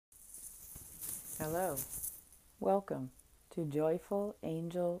Hello, welcome to Joyful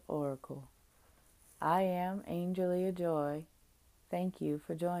Angel Oracle. I am InJoy. Thank you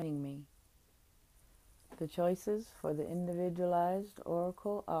for joining me. The choices for the Individualized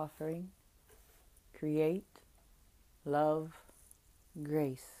Oracle offering: create, love,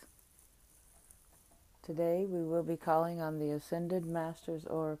 grace. Today we will be calling on the Ascended Masters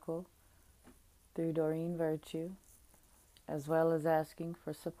Oracle through Doreen Virtue, as well as asking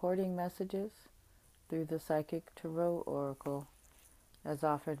for supporting messages through the Psychic Tarot Oracle as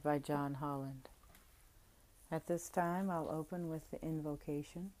offered by Holland. At this time, I'll open with the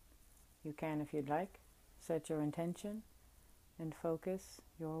invocation. You can, if you'd like, set your intention and focus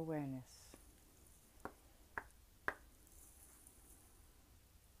your awareness.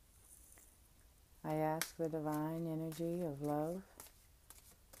 I ask the divine energy of love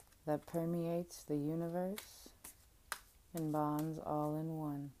that permeates the universe and bonds all in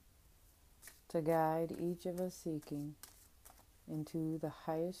one to guide each of us seeking into the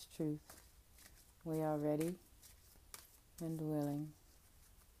highest truth. We are ready and willing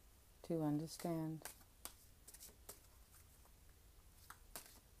to understand.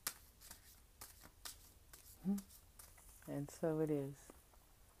 And so it is.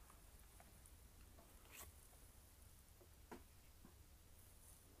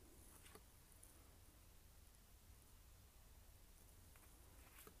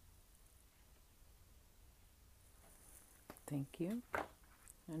 Thank you.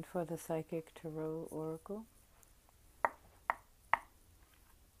 And for the Psychic Tarot Oracle,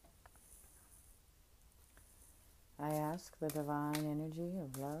 I ask the divine energy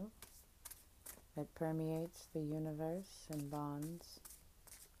of love that permeates the universe and bonds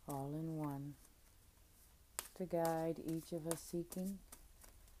all in one to guide each of us seeking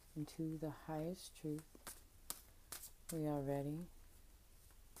into the highest truth. We are ready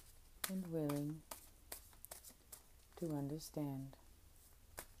and willing to understand.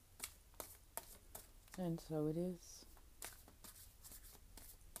 And so it is.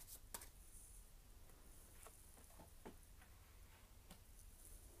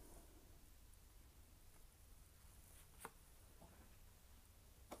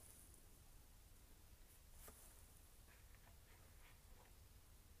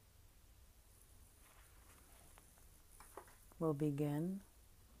 We'll begin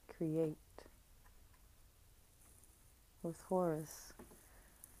create with Horus.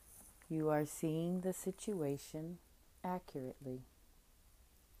 You are seeing the situation accurately.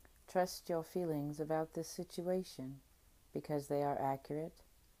 Trust your feelings about this situation because they are accurate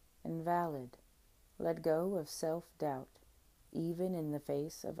and valid. Let go of self-doubt, even in the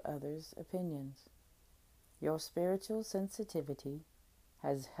face of others' opinions. Your spiritual sensitivity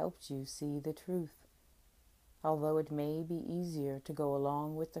has helped you see the truth. Although it may be easier to go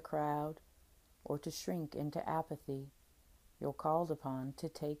along with the crowd or to shrink into apathy, you're called upon to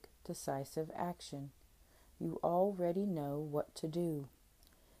take decisive action. You already know what to do.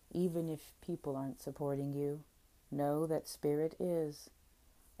 Even if people aren't supporting you, know that Spirit is.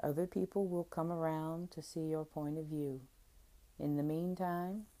 Other people will come around to see your point of view. In the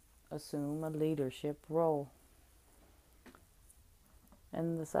meantime, assume a leadership role.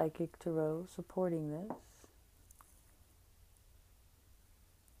 And the Psychic Tarot supporting this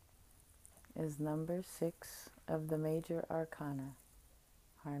is number 6 of the Major Arcana,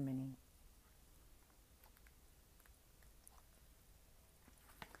 Harmony.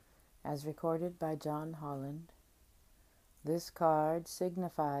 As recorded by Holland, this card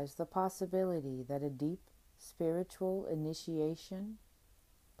signifies the possibility that a deep spiritual initiation,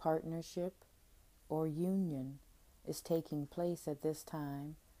 partnership, or union is taking place at this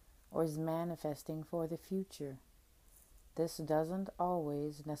time or is manifesting for the future. This doesn't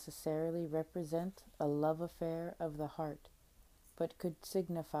always necessarily represent a love affair of the heart, but could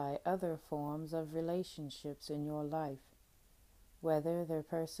signify other forms of relationships in your life, whether they're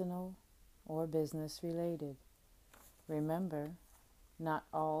personal or business related. Remember, not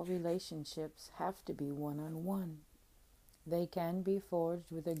all relationships have to be one-on-one. They can be forged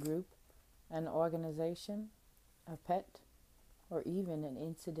with a group, an organization, a pet, or even an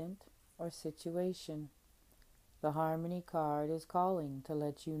incident or situation. The Harmony card is calling to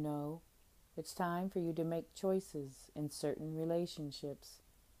let you know it's time for you to make choices in certain relationships.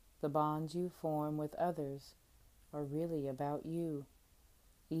 The bonds you form with others are really about you.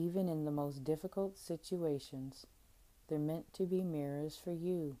 Even in the most difficult situations, they're meant to be mirrors for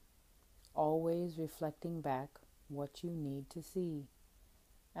you, always reflecting back what you need to see.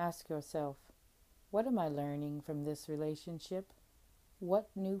 Ask yourself, what am I learning from this relationship? What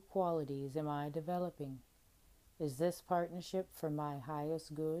new qualities am I developing? Is this partnership for my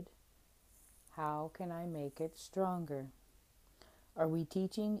highest good? How can I make it stronger? Are we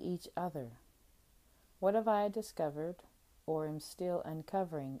teaching each other? What have I discovered or am still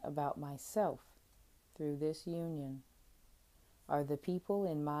uncovering about myself through this union? Are the people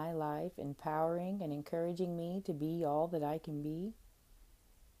in my life empowering and encouraging me to be all that I can be?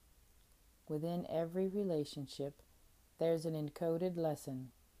 Within every relationship, there's an encoded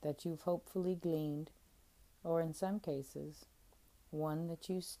lesson that you've hopefully gleaned, or in some cases, one that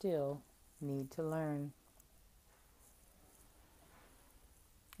you still need to learn.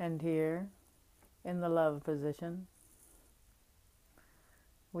 And here, in the love position,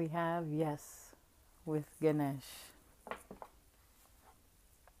 we have yes with Ganesh.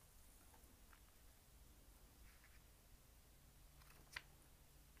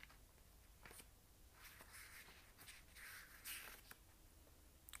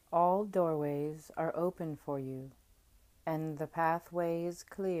 All doorways are open for you, and the pathway is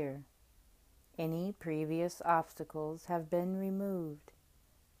clear. Any previous obstacles have been removed.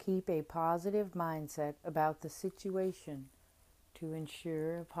 Keep a positive mindset about the situation to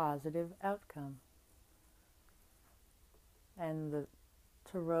ensure a positive outcome. And the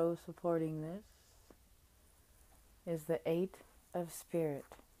tarot supporting this is the Eight of Spirit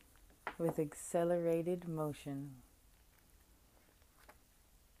with accelerated motion.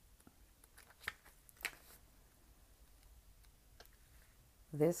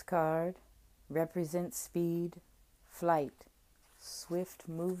 This card represents speed, flight, swift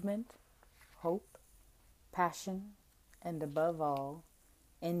movement, hope, passion, and above all,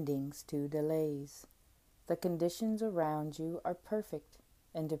 endings to delays. The conditions around you are perfect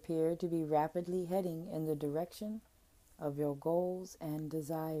and appear to be rapidly heading in the direction of your goals and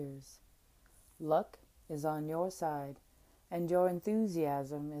desires. Luck is on your side, and your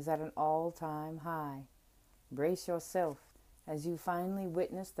enthusiasm is at an all-time high. Brace yourself as you finally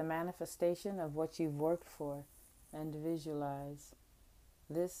witness the manifestation of what you've worked for and visualize.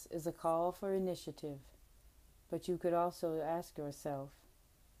 This is a call for initiative, but you could also ask yourself,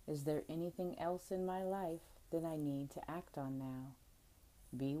 is there anything else in my life that I need to act on now?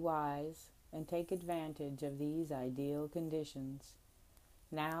 Be wise and take advantage of these ideal conditions.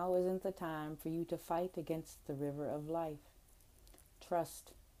 Now isn't the time for you to fight against the river of life.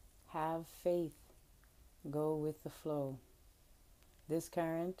 Trust, have faith, go with the flow. This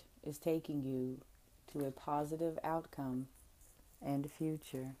current is taking you to a positive outcome and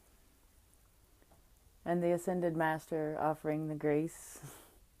future. And the Ascended Master offering the grace.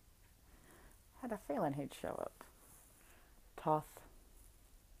 Had a feeling he'd show up. Toth,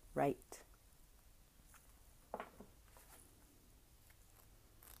 right.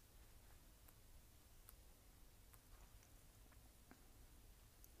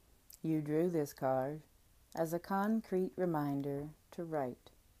 You drew this card as a concrete reminder to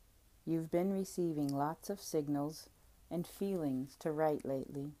write. You've been receiving lots of signals and feelings to write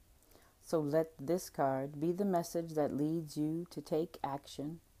lately, so let this card be the message that leads you to take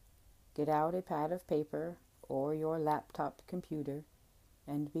action. Get out a pad of paper or your laptop computer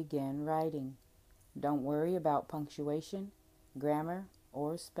and begin writing. Don't worry about punctuation, grammar,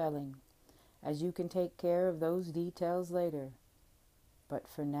 or spelling, as you can take care of those details later. But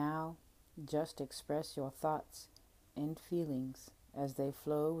for now, just express your thoughts and feelings as they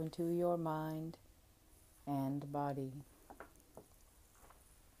flow into your mind and body.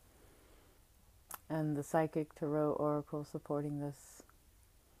 And the Psychic Tarot Oracle supporting this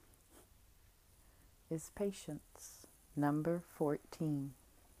is Patience, number 14.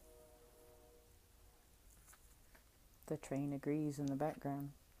 The train agrees in the background.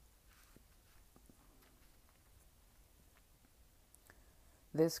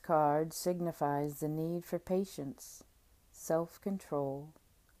 This card signifies the need for patience, self-control,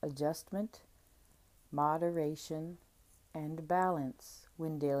 adjustment, moderation, and balance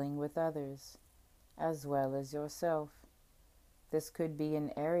when dealing with others, as well as yourself. This could be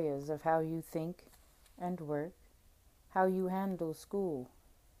in areas of how you think and work, how you handle school,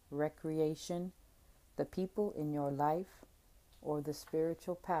 recreation, the people in your life, or the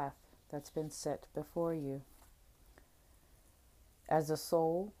spiritual path that's been set before you. As a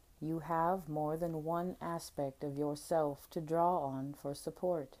soul, you have more than one aspect of yourself to draw on for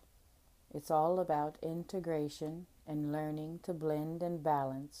support. It's all about integration and learning to blend and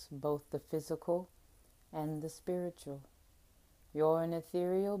balance both the physical and the spiritual. You're an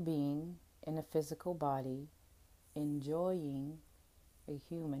ethereal being in a physical body, enjoying a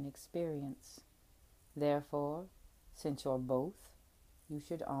human experience. Therefore, since you're both, you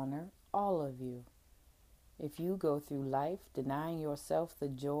should honor all of you. If you go through life denying yourself the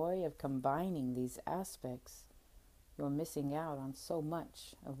joy of combining these aspects, you're missing out on so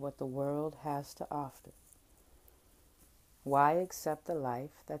much of what the world has to offer. Why accept a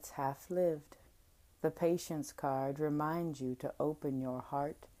life that's half lived? The patience card reminds you to open your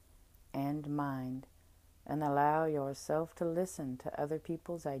heart and mind and allow yourself to listen to other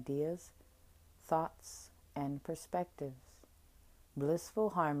people's ideas, thoughts, and perspectives.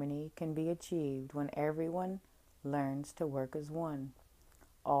 Blissful harmony can be achieved when everyone learns to work as one.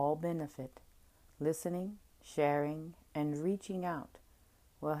 All benefit. Listening, sharing, and reaching out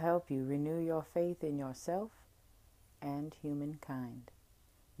will help you renew your faith in yourself and humankind.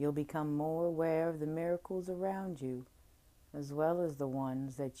 You'll become more aware of the miracles around you, as well as the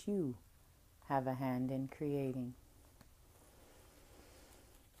ones that you have a hand in creating.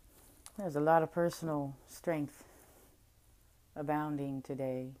 There's a lot of personal strength abounding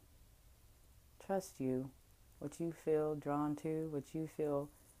today. Trust you, what you feel drawn to, what you feel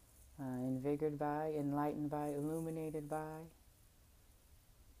invigorated by, enlightened by, illuminated by.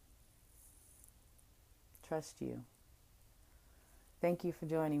 Trust you. Thank you for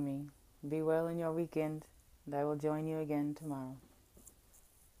joining me. Be well in your weekend, and I will join you again tomorrow.